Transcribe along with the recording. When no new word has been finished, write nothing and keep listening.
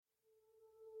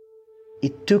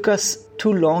It took us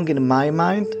too long in my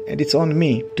mind, and it's on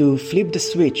me, to flip the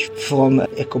switch from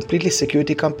a completely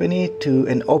security company to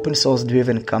an open source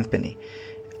driven company.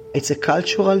 It's a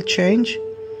cultural change.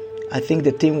 I think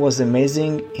the team was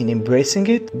amazing in embracing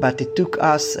it, but it took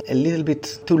us a little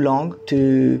bit too long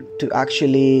to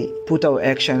actually put our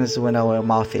actions when our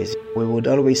mouth is. We would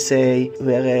always say,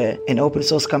 we're an open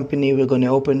source company, we're going to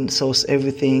open source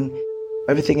everything.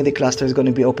 Everything in the cluster is going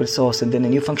to be open source, and then a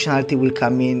new functionality will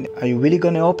come in. Are you really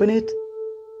going to open it?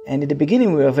 And in the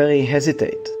beginning, we were very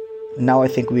hesitant. Now I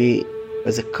think we,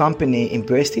 as a company,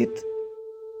 embraced it.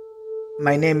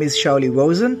 My name is Shauli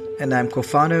Rozen, and I'm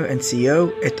co-founder and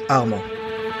CEO at ARMO.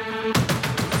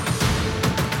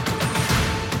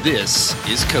 This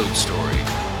is Code Story,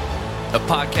 a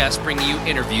podcast bringing you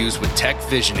interviews with tech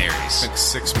visionaries. Like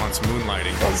 6 months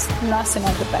moonlighting. There's nothing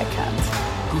on the back end.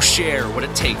 Who share what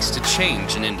it takes to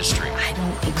change an industry. I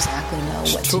don't exactly know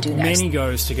what to do next. It took many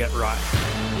goes to get right.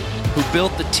 Who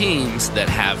built the teams that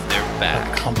have their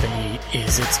back. The company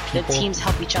is its people. The teams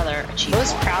help each other achieve. I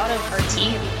was proud of our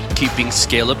team. Keeping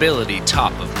scalability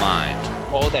top of mind.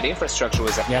 All that infrastructure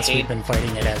was Yes, we've been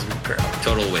fighting it as we grow.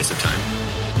 Total waste of time.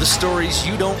 The stories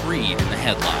you don't read in the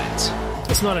headlines.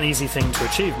 It's not an easy thing to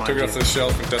achieve, mind Took it you. off the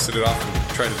shelf and dusted it off and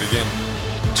tried it again.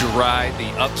 To ride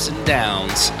the ups and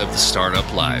downs of the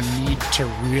startup life. You need to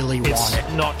really want it.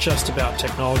 It's not just about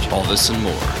technology. All this and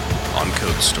more on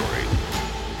Code Story.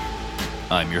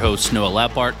 I'm your host, Noah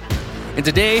Lappart, and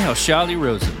today how Shauli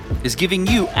Rozen is giving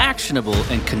you actionable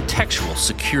and contextual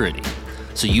security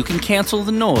so you can cancel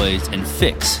the noise and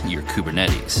fix your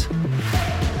Kubernetes.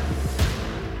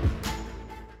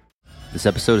 This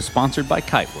episode is sponsored by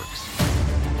Kiteworks.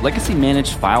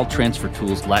 Legacy-managed file transfer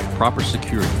tools lack proper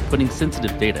security, putting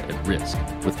sensitive data at risk.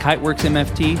 With Kiteworks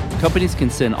MFT, companies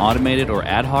can send automated or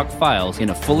ad hoc files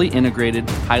in a fully integrated,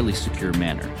 highly secure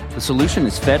manner. The solution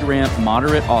is FedRAMP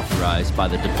Moderate authorized by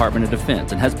the Department of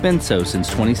Defense and has been so since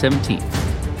 2017.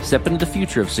 Step into the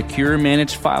future of secure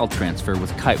managed file transfer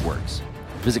with Kiteworks.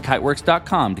 Visit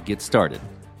kiteworks.com to get started.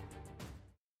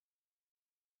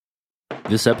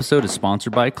 This episode is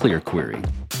sponsored by ClearQuery.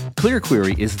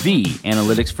 ClearQuery is the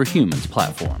Analytics for Humans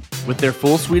platform. With their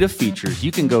full suite of features,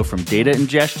 you can go from data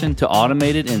ingestion to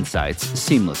automated insights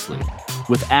seamlessly.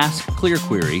 With Ask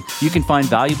ClearQuery, you can find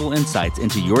valuable insights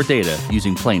into your data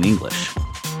using plain English.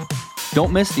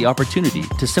 Don't miss the opportunity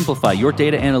to simplify your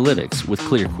data analytics with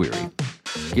ClearQuery.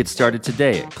 Get started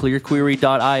today at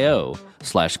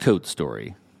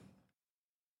clearquery.io/codestory.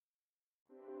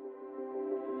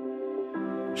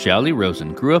 Shauli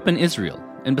Rozen grew up in Israel,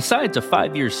 and besides a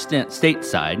 5-year stint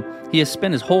stateside, he has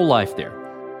spent his whole life there.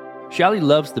 Shauli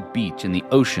loves the beach and the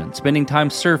ocean, spending time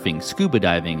surfing, scuba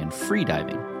diving, and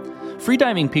freediving.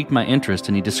 Freediving piqued my interest,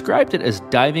 and he described it as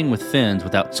diving with fins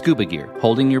without scuba gear,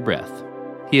 holding your breath.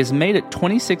 He has made it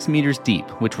 26 meters deep,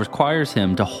 which requires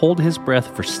him to hold his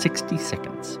breath for 60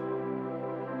 seconds.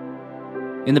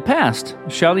 In the past,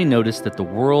 Shauli noticed that the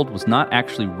world was not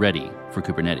actually ready for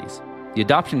Kubernetes. The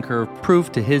adoption curve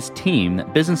proved to his team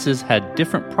that businesses had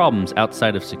different problems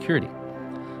outside of security.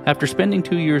 After spending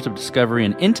 2 years of discovery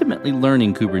and intimately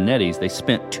learning Kubernetes, they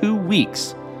spent 2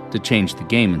 weeks to change the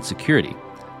game in security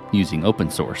using open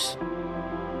source.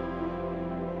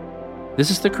 This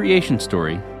is the creation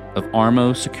story of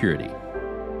ARMO Security.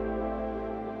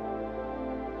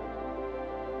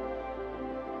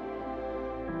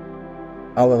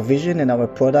 Our vision and our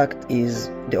product is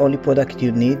the only product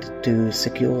you need to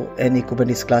secure any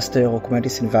Kubernetes cluster or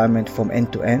Kubernetes environment from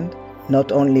end to end.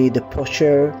 Not only the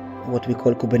posture, what we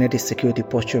call Kubernetes security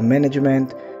posture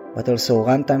management, but also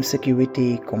runtime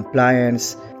security,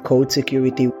 compliance, code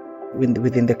security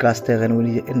within the cluster and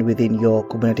within your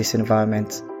Kubernetes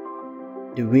environment.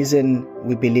 The reason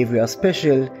we believe we are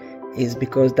special is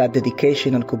because that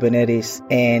dedication on Kubernetes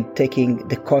and taking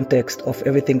the context of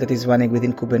everything that is running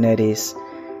within Kubernetes,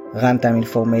 runtime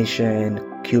information,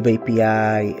 Kube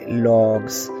API,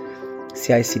 logs,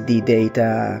 CI/CD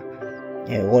data,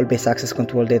 role-based access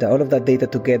control data, all of that data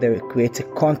together creates a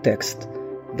context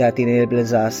that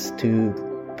enables us to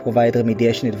provide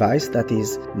remediation advice that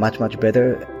is much, much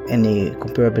better than any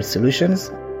comparable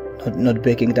solutions, not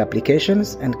breaking the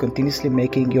applications, and continuously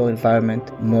making your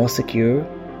environment more secure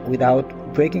without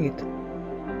breaking it.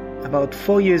 About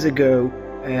 4 years ago,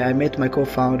 I met my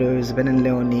co-founders, Ben and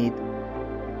Leonid.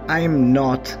 I am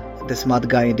not the smart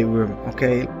guy in the room,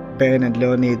 okay? Ben and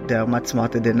Leonid, they are much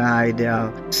smarter than I. They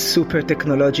are super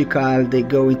technological. They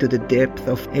go into the depth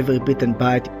of every bit and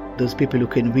byte. Those people who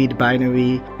can read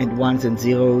binary and ones and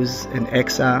zeros and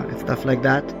hexa and stuff like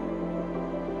that.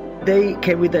 They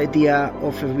came with the idea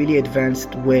of a really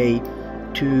advanced way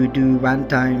to do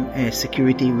runtime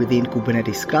security within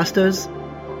Kubernetes clusters.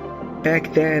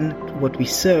 Back then, what we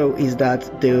saw is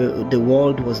that the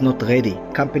world was not ready.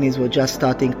 Companies were just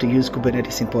starting to use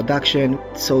Kubernetes in production.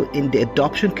 So in the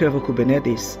adoption curve of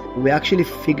Kubernetes, we actually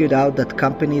figured out that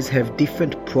companies have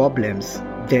different problems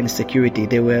than security.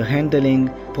 They were handling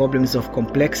problems of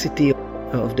complexity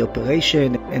of the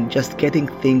operation and just getting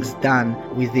things done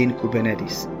within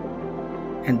Kubernetes.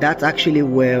 And that's actually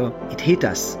where it hit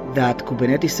us, that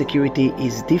Kubernetes security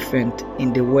is different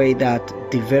in the way that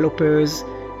developers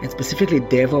and specifically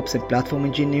DevOps and platform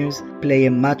engineers play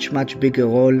a much, much bigger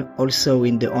role also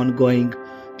in the ongoing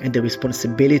and the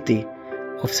responsibility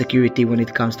of security when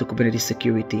it comes to Kubernetes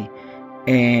security.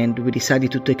 And we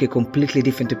decided to take a completely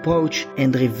different approach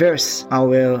and reverse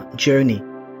our journey.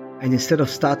 And instead of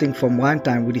starting from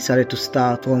runtime, we decided to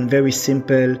start from very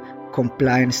simple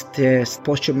compliance tests,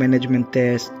 posture management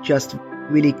tests, just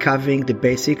really covering the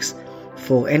basics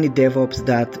for any DevOps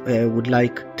that would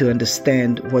like to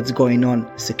understand what's going on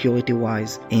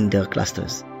security-wise in their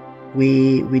clusters.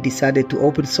 We decided to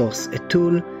open source a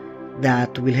tool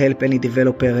that will help any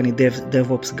developer, any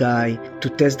DevOps guy to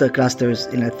test their clusters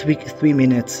in 3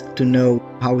 minutes to know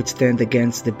how it stands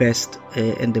against the best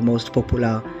and the most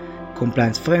popular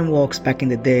compliance frameworks back in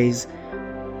the days.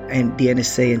 And the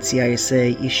NSA and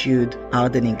CISA issued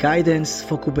hardening guidance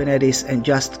for Kubernetes, and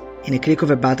just in a click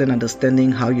of a button,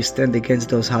 understanding how you stand against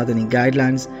those hardening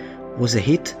guidelines was a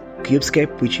hit.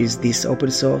 Kubescape, which is this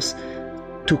open source,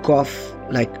 took off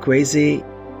like crazy.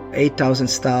 8,000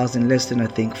 stars in less than,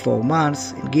 4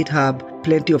 months in GitHub.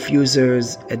 Plenty of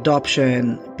users,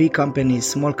 adoption, big companies,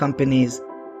 small companies.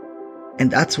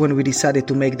 And that's when we decided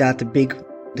to make that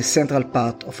the central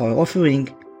part of our offering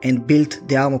and built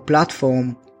the ARMO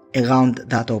platform around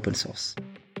that open source.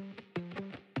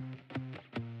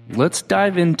 Let's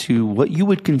dive into what you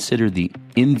would consider the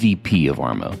MVP of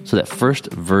ARMO. So that first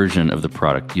version of the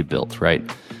product you built, right?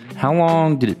 How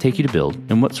long did it take you to build,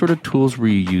 and what sort of tools were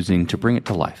you using to bring it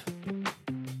to life?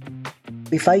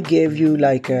 If I gave you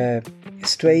like a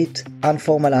straight,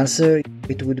 informal answer,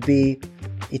 it would be,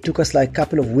 it took us like a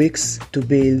couple of weeks to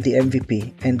build the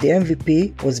MVP. And the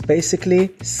MVP was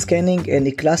basically scanning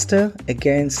any cluster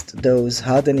against those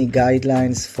hardening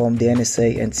guidelines from the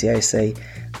NSA and CISA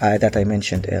that I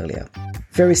mentioned earlier.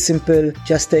 Very simple,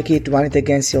 just take it, run it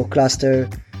against your cluster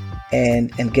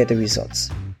and get the results.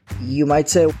 You might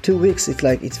say 2 weeks,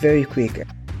 it's very quick.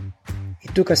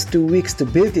 It took us 2 weeks to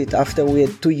build it after we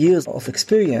had 2 years of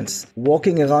experience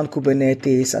working around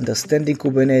Kubernetes, understanding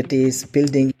Kubernetes,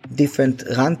 building different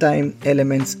runtime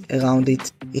elements around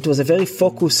it. It was a very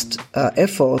focused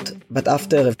effort, but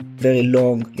after a very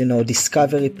long,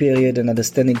 discovery period and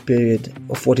understanding period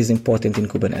of what is important in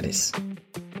Kubernetes.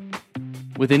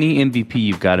 With any MVP,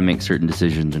 you've got to make certain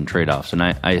decisions and trade-offs. And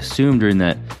I assume during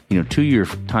that 2-year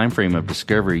time frame of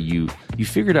discovery, you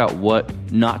figured out what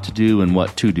not to do and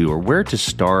what to do, or where to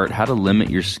start, how to limit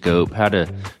your scope, how to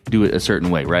do it a certain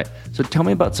way, right? So tell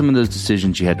me about some of those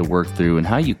decisions you had to work through and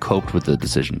how you coped with the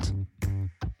decisions.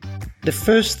 The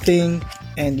first thing,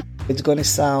 and it's going to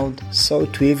sound so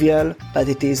trivial, but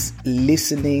it is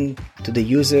listening to the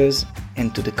users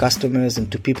and to the customers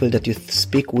and to people that you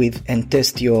speak with and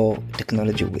test your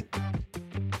technology with.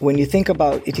 When you think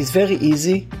about it, it is very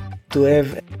easy to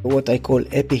have what I call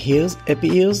epi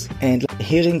ears, and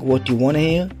hearing what you want to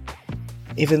hear,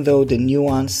 even though the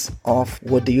nuance of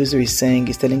what the user is saying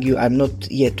is telling you, I'm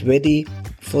not yet ready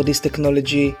for this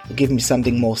technology, give me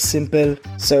something more simple.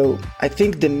 So I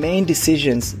think the main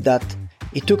decisions that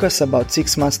it took us about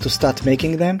 6 months to start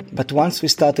making them, but once we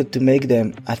started to make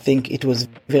them, I think it was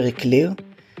very clear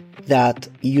that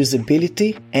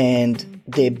usability and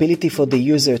the ability for the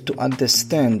user to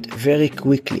understand very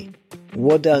quickly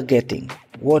what they are getting,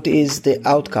 what is the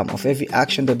outcome of every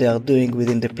action that they are doing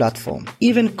within the platform.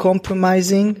 Even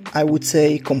compromising, I would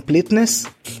say, completeness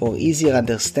for easier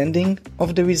understanding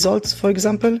of the results, for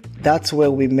example, that's where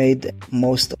we made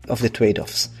most of the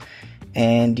trade-offs.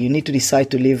 And you need to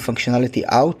decide to leave functionality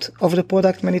out of the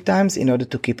product many times in order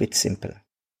to keep it simple.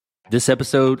 This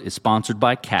episode is sponsored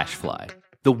by CacheFly.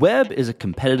 The web is a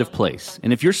competitive place,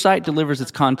 and if your site delivers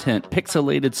its content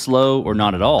pixelated, slow, or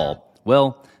not at all,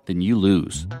 well, then you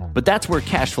lose. But that's where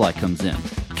CacheFly comes in.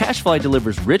 CacheFly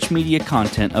delivers rich media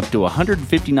content up to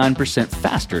 159%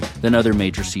 faster than other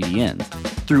major CDNs.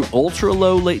 Through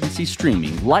ultra-low latency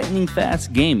streaming,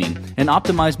 lightning-fast gaming, and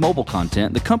optimized mobile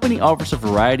content, the company offers a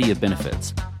variety of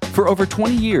benefits. For over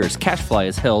 20 years, CacheFly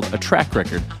has held a track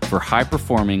record for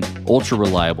high-performing,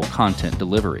 ultra-reliable content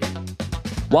delivery.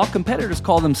 While competitors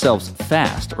call themselves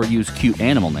fast or use cute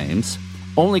animal names,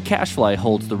 Only CacheFly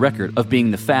holds the record of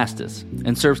being the fastest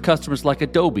and serves customers like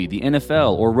Adobe, the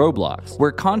NFL, or Roblox,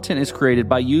 where content is created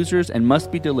by users and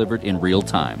must be delivered in real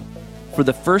time. For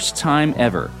the first time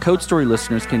ever, Code Story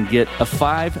listeners can get a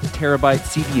 5 terabyte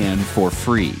CDN for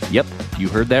free. Yep, you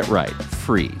heard that right,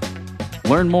 free.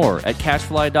 Learn more at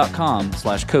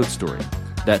cachefly.com/codestory.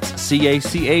 That's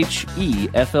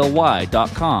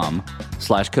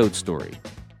CACHEFLY.com/codestory.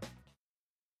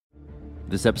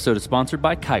 This episode is sponsored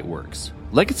by Kiteworks.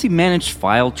 Legacy managed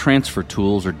file transfer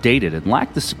tools are dated and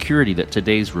lack the security that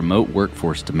today's remote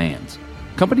workforce demands.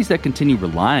 Companies that continue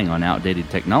relying on outdated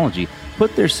technology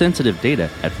put their sensitive data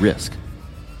at risk.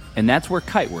 And that's where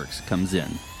Kiteworks comes in.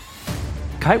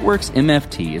 Kiteworks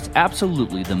MFT is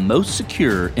absolutely the most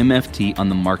secure MFT on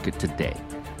the market today.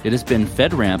 It has been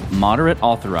FedRAMP moderate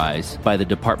authorized by the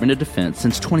Department of Defense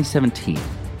since 2017.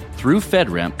 Through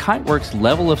FedRAMP, Kiteworks'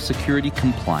 level of security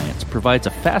compliance provides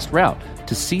a fast route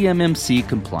to CMMC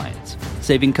compliance,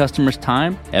 saving customers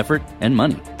time, effort, and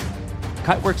money.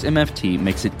 Kiteworks MFT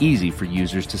makes it easy for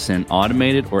users to send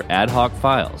automated or ad hoc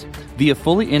files via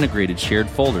fully integrated shared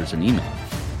folders and email.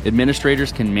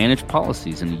 Administrators can manage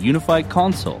policies in a unified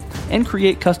console and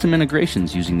create custom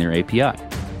integrations using their API.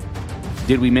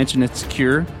 Did we mention it's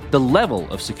secure? The level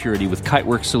of security with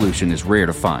Kiteworks solution is rare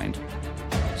to find.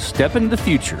 Step into the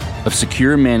future of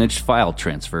secure managed file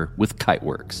transfer with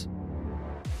Kiteworks.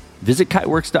 Visit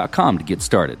kiteworks.com to get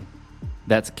started.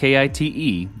 That's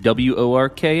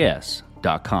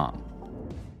KITEWORKS.com.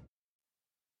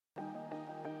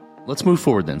 Let's move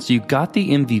forward then. So you got the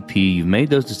MVP, you've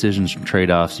made those decisions and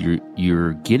trade-offs,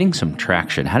 you're getting some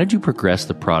traction. How did you progress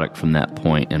the product from that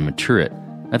point and mature it?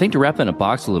 I think to wrap that in a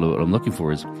box a little bit, what I'm looking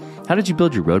for is, how did you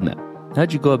build your roadmap? How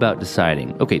did you go about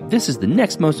deciding, okay, this is the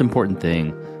next most important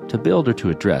thing to build or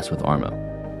to address with ARMO?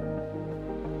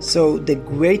 So the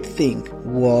great thing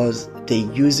was the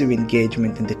user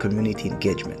engagement and the community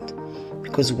engagement.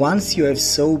 Because once you have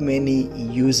so many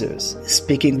users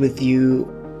speaking with you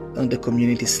on the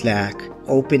community Slack,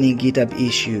 opening GitHub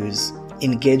issues,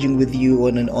 engaging with you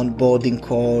on an onboarding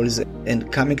calls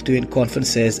and coming to you in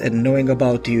conferences and knowing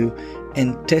about you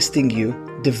and testing you,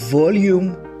 the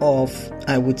volume of,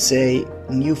 I would say,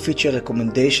 new feature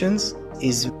recommendations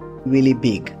is really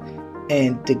big.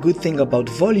 And the good thing about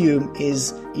volume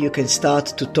is you can start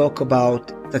to talk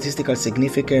about statistical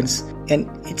significance. And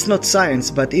it's not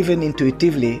science, but even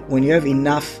intuitively, when you have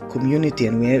enough community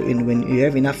and when you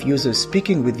have enough users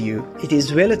speaking with you, it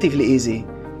is relatively easy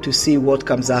to see what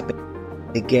comes up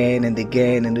again and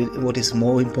again and what is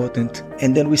more important.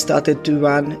 And then we started to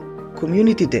run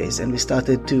community days and we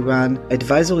started to run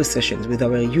advisory sessions with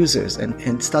our users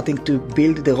and starting to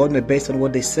build the roadmap based on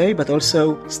what they say, but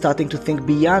also starting to think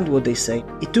beyond what they say.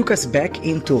 It took us back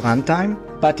into runtime,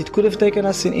 but it could have taken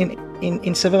us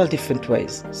in several different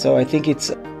ways. So I think it's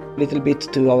a little bit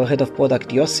to our head of product,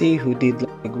 Yossi, who did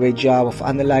a great job of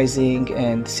analyzing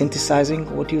and synthesizing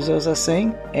what users are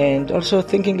saying, and also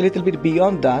thinking a little bit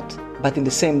beyond that, but in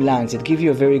the same lines. It gives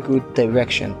you a very good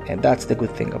direction, and that's the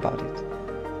good thing about it.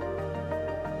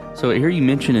 So here you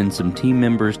mentioned in some team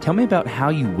members. Tell me about how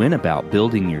you went about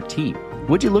building your team.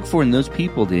 What did you look for in those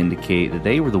people to indicate that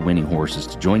they were the winning horses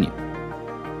to join you?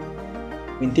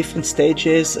 In different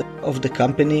stages of the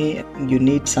company, you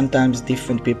need sometimes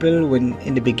different people. When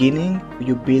in the beginning,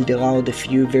 you build around a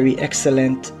few very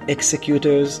excellent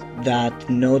executors that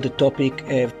know the topic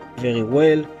very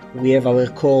well. We have our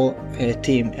core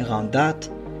team around that.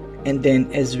 And then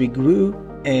as we grew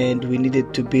and we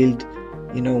needed to build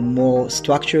more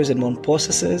structures and more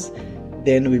processes,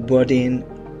 then we brought in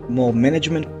more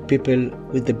management people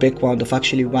with the background of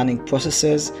actually running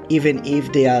processes, even if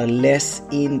they are less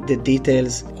in the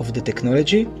details of the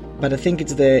technology. But I think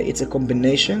it's a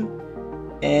combination.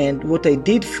 And what I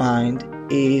did find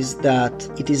is that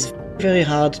it is very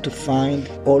hard to find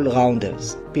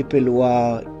all-rounders, people who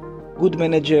are good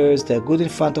managers, they're good in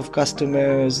front of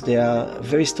customers, they are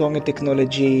very strong in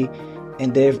technology,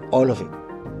 and they have all of it.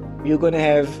 You're going to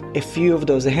have a few of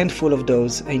those, a handful of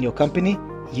those in your company.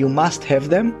 You must have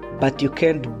them, but you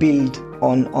can't build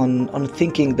on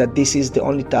thinking that this is the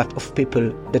only type of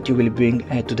people that you will bring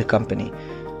to the company.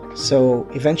 So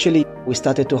eventually we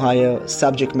started to hire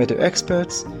subject matter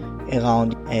experts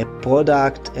around a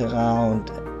product, around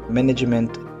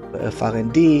management of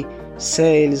R&D,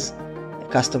 sales,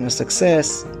 customer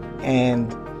success,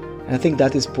 and I think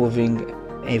that is proving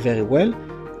very well.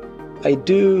 I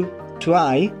do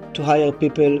try to hire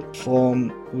people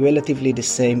from relatively the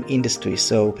same industry,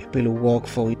 so people who work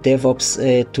for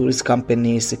DevOps tools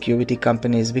companies, security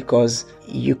companies, because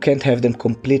you can't have them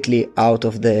completely out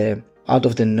of the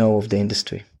know of the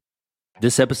industry.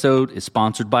 This episode is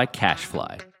sponsored by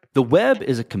CacheFly. The web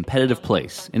is a competitive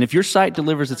place, and if your site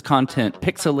delivers its content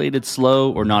pixelated,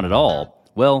 slow, or not at all,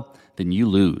 well, then you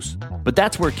lose. But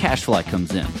that's where CacheFly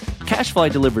comes in.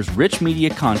 CacheFly delivers rich media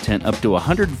content up to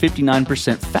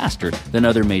 159% faster than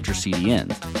other major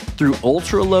CDNs. Through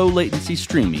ultra-low latency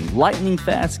streaming,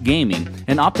 lightning-fast gaming,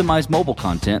 and optimized mobile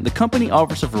content, the company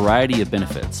offers a variety of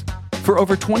benefits. For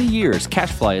over 20 years,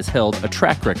 CacheFly has held a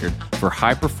track record for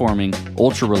high-performing,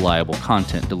 ultra-reliable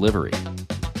content delivery.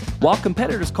 While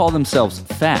competitors call themselves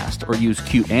fast or use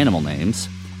cute animal names,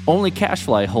 only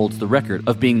CacheFly holds the record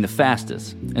of being the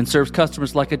fastest and serves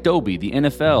customers like Adobe, the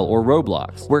NFL, or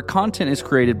Roblox, where content is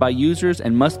created by users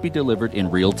and must be delivered in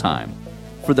real time.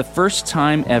 For the first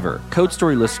time ever, Code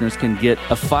Story listeners can get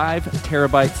a 5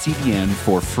 terabyte CDN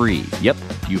for free. Yep,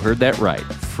 you heard that right,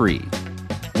 free.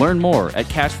 Learn more at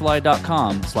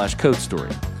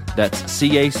cachefly.com/codestory. That's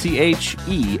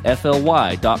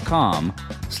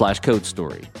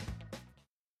CACHEFLY.com/codestory.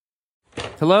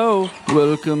 Hello,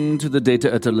 welcome to the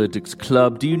Data Analytics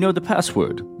Club. Do you know the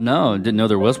password? No, didn't know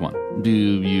there was one. Do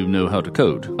you know how to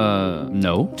code?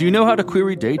 No. Do you know how to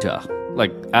query data?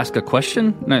 Like, ask a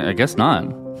question? I guess not.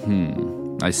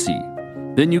 I see.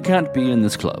 Then you can't be in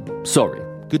this club. Sorry.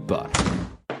 Goodbye.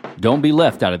 Don't be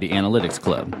left out of the Analytics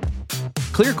Club.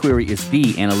 ClearQuery is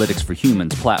the Analytics for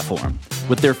Humans platform.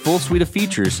 With their full suite of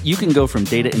features, you can go from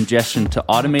data ingestion to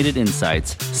automated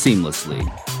insights seamlessly.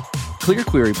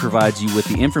 ClearQuery provides you with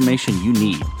the information you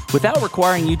need without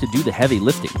requiring you to do the heavy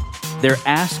lifting. Their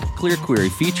Ask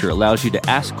ClearQuery feature allows you to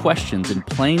ask questions in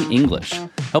plain English,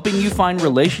 helping you find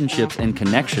relationships and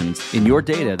connections in your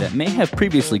data that may have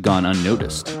previously gone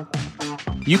unnoticed.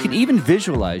 You can even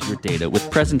visualize your data with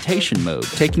presentation mode,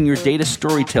 taking your data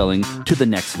storytelling to the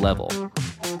next level.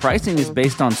 Pricing is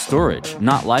based on storage,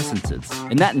 not licenses,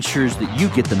 and that ensures that you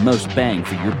get the most bang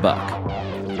for your buck.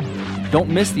 Don't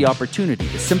miss the opportunity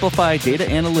to simplify data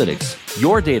analytics,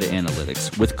 your data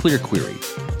analytics, with ClearQuery.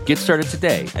 Get started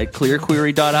today at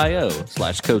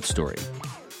clearquery.io/codestory.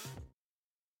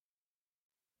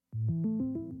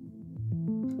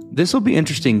 This will be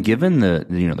interesting given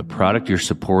the product you're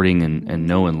supporting and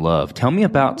know and love. Tell me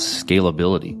about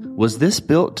scalability. Was this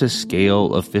built to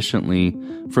scale efficiently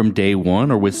from day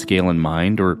one or with scale in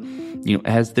mind? Or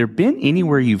has there been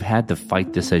anywhere you've had to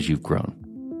fight this as you've grown?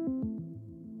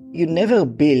 You never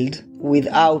build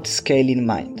without scale in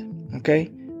mind, okay?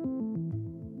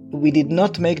 We did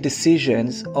not make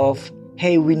decisions of,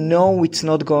 hey, we know it's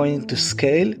not going to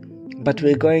scale, but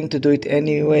we're going to do it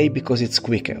anyway because it's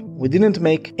quicker. We didn't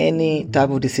make any type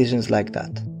of decisions like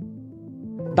that.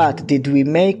 But did we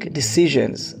make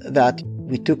decisions that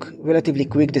we took relatively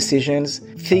quick decisions,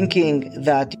 thinking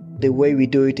that the way we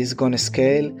do it is going to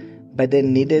scale, but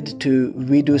then needed to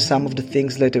redo some of the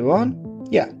things later on?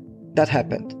 Yeah, that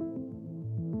happened.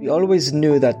 We always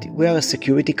knew that we are a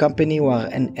security company, we are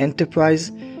an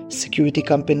enterprise security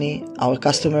company. Our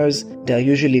customers, they're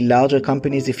usually larger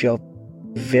companies. If you're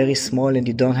very small and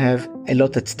you don't have a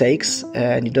lot at stakes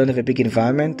and you don't have a big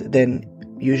environment, then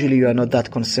usually you are not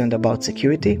that concerned about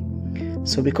security.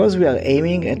 So because we are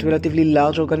aiming at relatively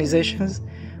large organizations,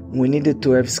 we needed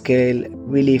to have scale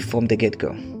really from the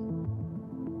get-go.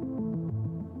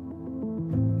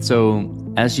 So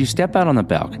as you step out on the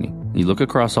balcony, you look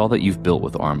across all that you've built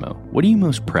with ARMO. What are you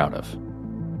most proud of?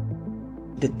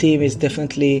 The team is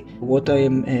definitely what I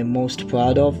am most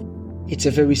proud of. It's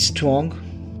a very strong,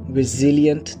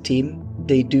 resilient team.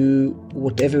 They do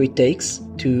whatever it takes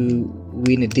to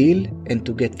win a deal and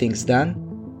to get things done.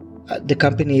 The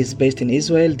company is based in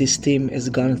Israel. This team has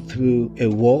gone through a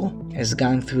war, has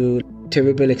gone through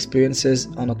terrible experiences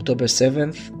on October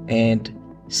 7th, and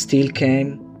still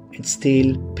came and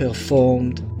still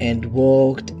performed and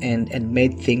worked and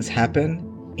made things happen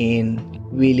in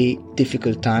really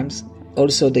difficult times.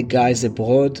 Also, the guys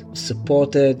abroad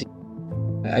supported.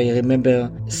 I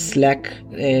remember Slack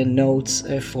notes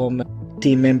from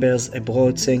team members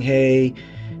abroad saying, hey,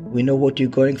 we know what you're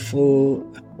going through.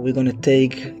 We're going to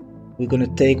take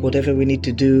whatever we need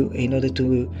to do in order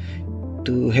to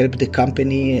help the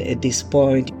company at this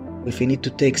point. If we need to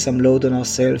take some load on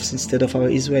ourselves instead of our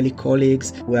Israeli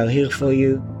colleagues, we are here for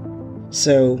you.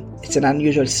 So it's an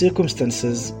unusual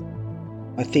circumstances.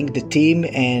 I think the team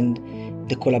and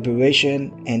the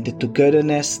collaboration and the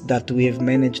togetherness that we have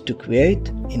managed to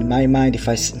create, in my mind, if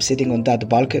I'm sitting on that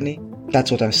balcony,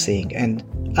 that's what I'm seeing. And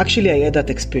actually I had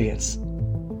that experience.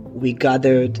 We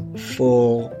gathered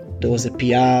there was a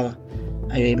PR,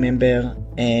 I remember,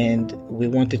 and we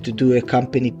wanted to do a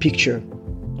company picture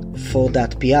for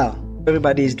that PR.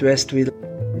 Everybody is dressed with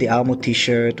the ARMO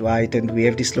t-shirt, right? And we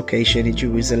have this location in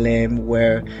Jerusalem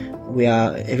where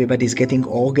everybody's getting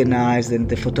organized, and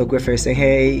the photographer is saying,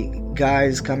 hey,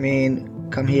 guys, come in,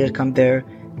 come here, come there.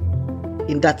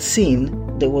 In that scene,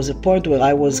 there was a point where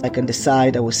I was on the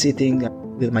side, I was sitting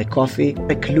with my coffee,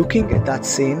 looking at that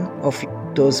scene of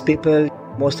those people.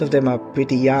 Most of them are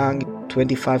pretty young,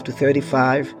 25 to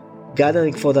 35,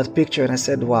 gathering for that picture, and I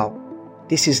said, wow,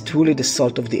 this is truly the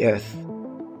salt of the earth.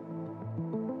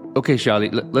 Okay, Shauli,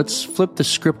 let's flip the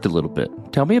script a little bit.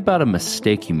 Tell me about a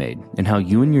mistake you made and how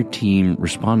you and your team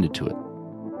responded to it.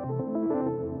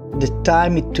 The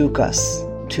time it took us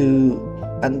to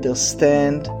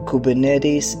understand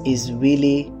Kubernetes is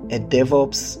really a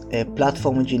DevOps, a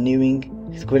platform engineering,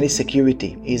 Kubernetes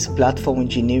security is platform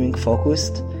engineering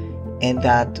focused, and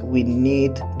that we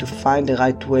need to find the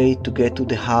right way to get to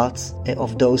the hearts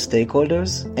of those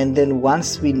stakeholders. And then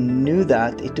once we knew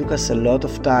that, it took us a lot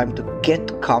of time to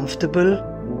get comfortable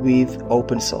with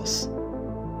open source.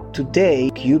 Today,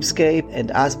 Kubescape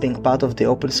and us being part of the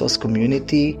open source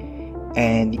community,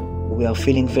 and we are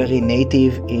feeling very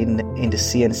native in the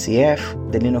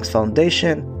CNCF, the Linux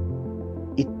Foundation.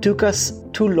 It took us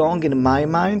too long in my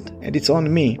mind, and it's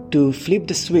on me, to flip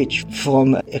the switch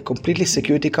from a completely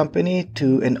security company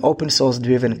to an open source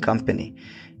driven company.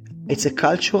 It's a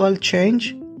cultural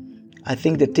change. I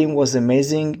think the team was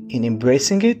amazing in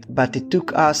embracing it, but it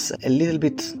took us a little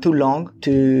bit too long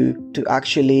to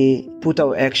actually put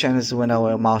our actions when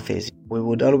our mouth is. We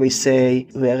would always say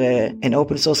we're an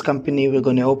open source company, we're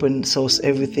going to open source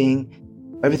everything.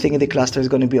 Everything in the cluster is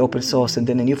going to be open source, and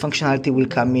then a new functionality will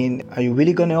come in. Are you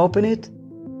really going to open it?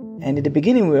 And in the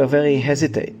beginning, we were very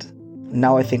hesitant.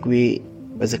 Now I think we,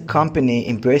 as a company,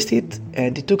 embraced it,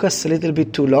 and it took us a little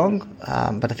bit too long,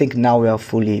 but I think now we are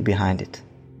fully behind it.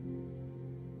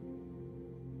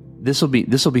 This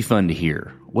will be fun to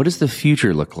hear. What does the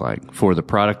future look like for the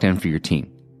product and for your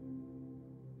team?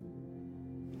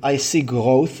 I see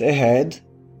growth ahead.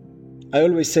 I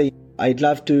always say I'd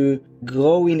love to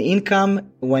grow in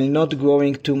income while not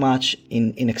growing too much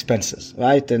in expenses,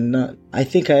 right? And I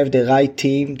think I have the right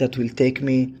team that will take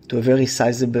me to a very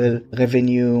sizable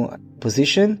revenue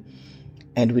position.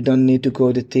 And we don't need to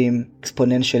grow the team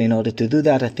exponentially in order to do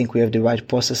that. I think we have the right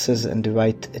processes and the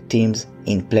right teams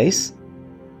in place.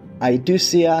 I do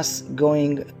see us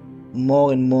going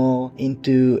more and more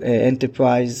into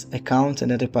enterprise accounts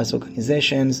and enterprise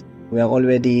organizations. We are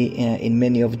already in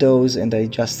many of those, and I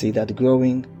just see that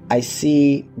growing. I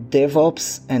see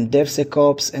DevOps and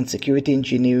DevSecOps and security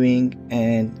engineering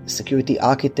and security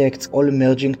architects all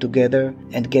merging together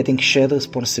and getting shared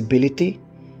responsibility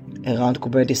around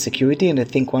Kubernetes security. And I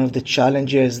think one of the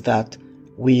challenges that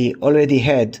we already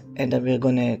had and that we're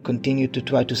going to continue to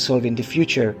try to solve in the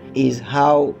future is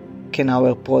how can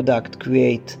our product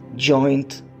create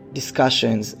joint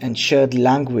discussions and shared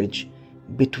language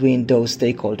between those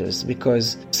stakeholders,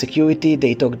 because security,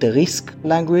 they talk the risk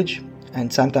language,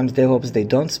 and sometimes DevOps, they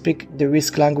don't speak the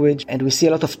risk language, and we see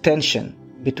a lot of tension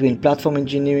between platform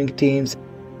engineering teams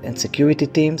and security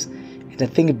teams. And I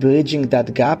think bridging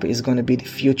that gap is going to be the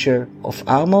future of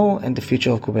ARMO and the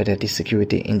future of Kubernetes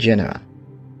security in general.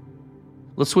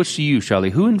 Let's switch to you, Shauli.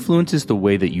 Who influences the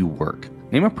way that you work?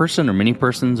 Name a person or many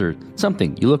persons or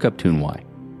something you look up to and why.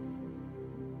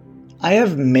 I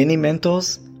have many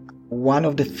mentors. One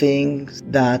of the things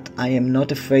that I am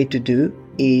not afraid to do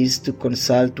is to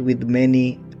consult with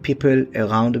many people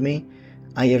around me.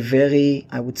 I have very,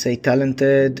 I would say,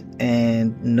 talented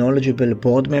and knowledgeable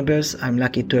board members. I'm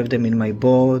lucky to have them in my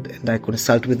board, and I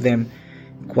consult with them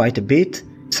quite a bit.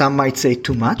 Some might say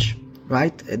too much,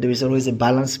 right? There is always a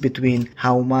balance between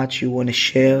how much you want to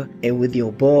share with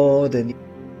your board. And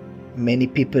many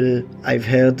people, I've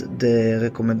heard the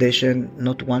recommendation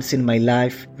not once in my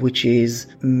life, which is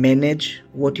manage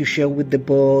what you share with the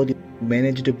board,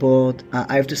 manage the board.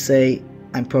 I have to say,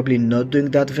 I'm probably not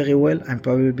doing that very well. I'm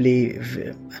probably,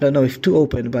 I don't know if too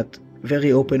open, but very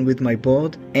open with my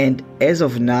board. And as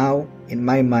of now, in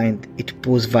my mind, it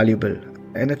proves valuable.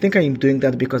 And I think I'm doing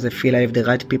that because I feel I have the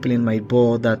right people in my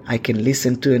board that I can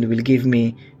listen to and will give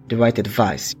me the right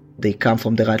advice. They come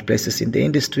from the right places in the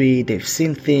industry. They've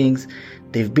seen things.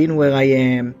 They've been where I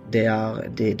am.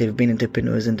 They've been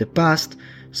entrepreneurs in the past.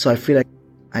 So I feel like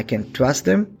I can trust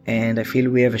them, and I feel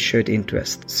we have a shared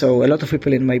interest. So a lot of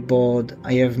people in my board.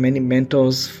 I have many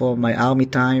mentors for my army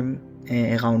time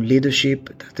around leadership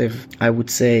that have, I would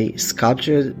say,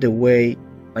 sculptured the way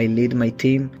I lead my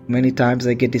team. Many times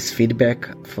I get this feedback,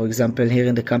 for example, here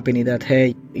in the company that,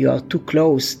 hey, you are too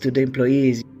close to the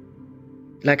employees.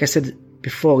 Like I said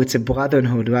before, it's a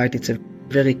brotherhood, right? It's a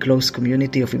very close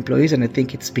community of employees, and I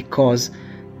think it's because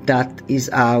that is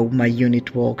how my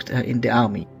unit worked in the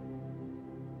army.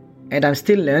 And I'm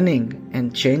still learning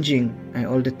and changing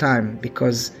all the time,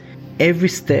 because every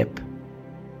step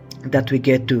that we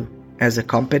get to as a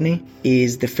company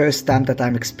is the first time that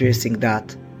I'm experiencing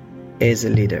that as a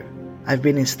leader. I've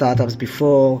been in startups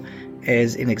before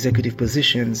as in executive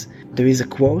positions. There is a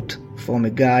quote from a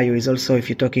guy who is also, if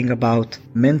you're talking about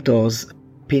mentors,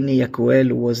 Pini Yakuel,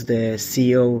 who was the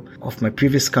CEO of my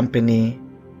previous company.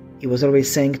 He was always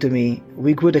saying to me,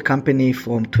 we grew the company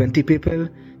from 20 people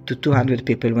to 200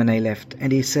 people when I left.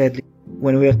 And he said,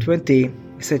 when we were 20, he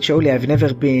said, Shauli, I've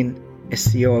never been a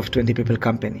CEO of 20 people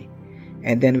company.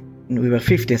 And then when we were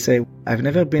 50, I said, I've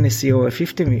never been a CEO of a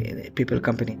 50 people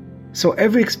company. So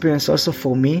every experience also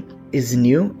for me is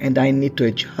new, and I need to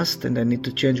adjust and I need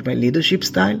to change my leadership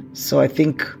style. So I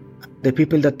think the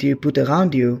people that you put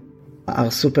around you are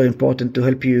super important to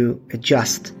help you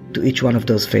adjust to each one of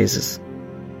those phases.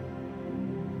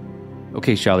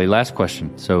 Okay, Shauli, last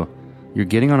question. So you're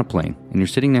getting on a plane and you're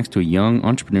sitting next to a young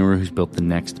entrepreneur who's built the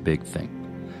next big thing.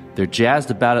 They're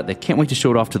jazzed about it. They can't wait to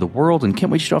show it off to the world and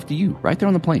can't wait to show it off to you right there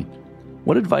on the plane.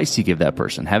 What advice do you give that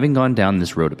person, having gone down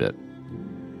this road a bit?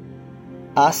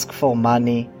 Ask for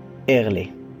money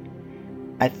early.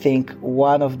 I think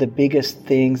one of the biggest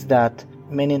things that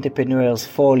many entrepreneurs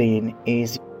fall in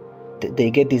is they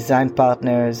get design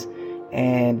partners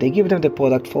and they give them the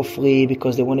product for free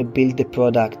because they want to build the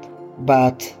product.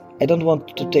 But I don't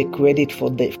want to take credit for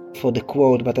the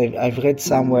quote, but I've read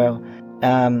somewhere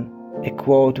a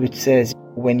quote which says,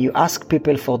 when you ask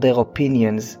people for their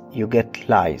opinions, you get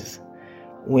lies.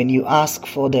 When you ask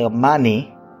for their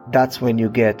money, that's when you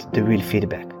get the real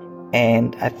feedback.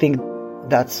 And I think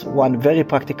that's one very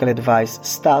practical advice.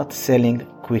 Start selling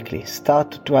quickly. Start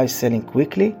to try selling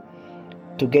quickly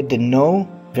to get the no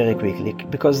very quickly,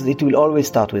 because it will always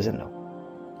start with a no.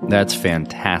 That's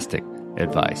fantastic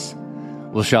advice.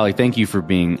 Well, Shauli, thank you for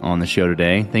being on the show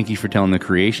today. Thank you for telling the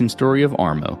creation story of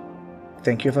ARMO.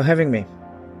 Thank you for having me.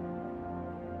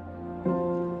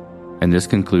 And this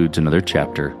concludes another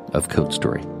chapter of Code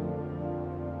Story.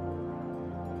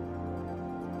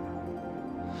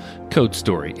 Code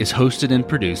Story is hosted and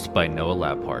produced by Noah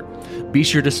Labhart. Be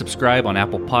sure to subscribe on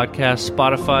Apple Podcasts,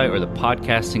 Spotify, or the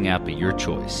podcasting app of your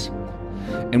choice.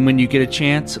 And when you get a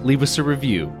chance, leave us a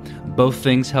review. Both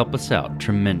things help us out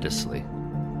tremendously.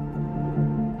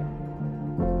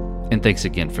 And thanks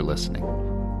again for listening.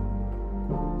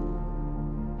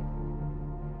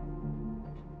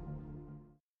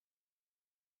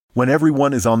 When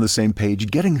everyone is on the same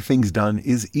page, getting things done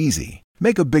is easy.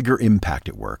 Make a bigger impact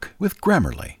at work with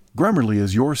Grammarly. Grammarly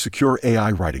is your secure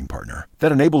AI writing partner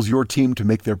that enables your team to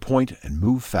make their point and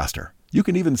move faster. You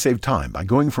can even save time by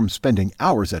going from spending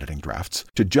hours editing drafts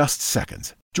to just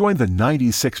seconds. Join the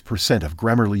 96% of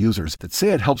Grammarly users that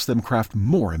say it helps them craft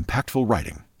more impactful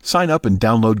writing. Sign up and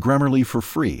download Grammarly for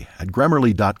free at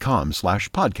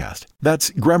Grammarly.com/podcast.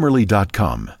 That's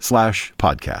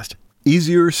Grammarly.com/podcast.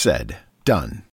 Easier said, done.